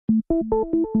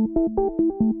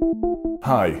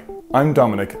Hi, I'm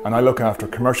Dominic and I look after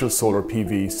commercial solar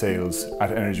PV sales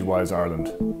at EnergyWise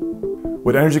Ireland.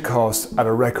 With energy costs at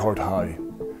a record high,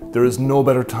 there is no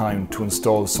better time to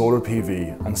install solar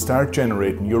PV and start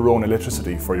generating your own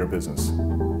electricity for your business.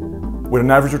 With an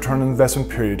average return on investment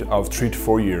period of 3 to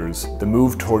 4 years, the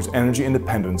move towards energy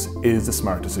independence is the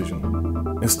smart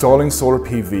decision. Installing solar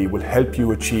PV will help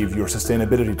you achieve your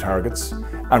sustainability targets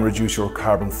and reduce your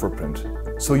carbon footprint,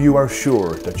 so you are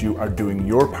sure that you are doing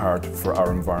your part for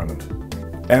our environment.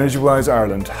 EnergyWise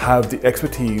Ireland have the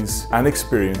expertise and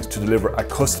experience to deliver a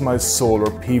customised solar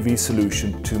PV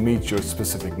solution to meet your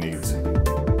specific needs.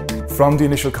 From the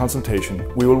initial consultation,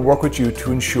 we will work with you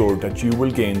to ensure that you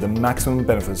will gain the maximum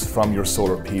benefits from your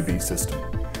solar PV system.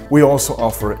 We also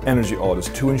offer energy audits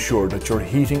to ensure that your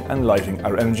heating and lighting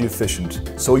are energy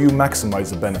efficient, so you maximise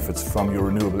the benefits from your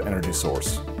renewable energy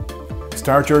source.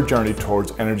 Start your journey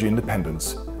towards energy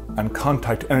independence and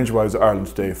contact EnergyWise Ireland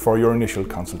today for your initial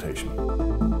consultation.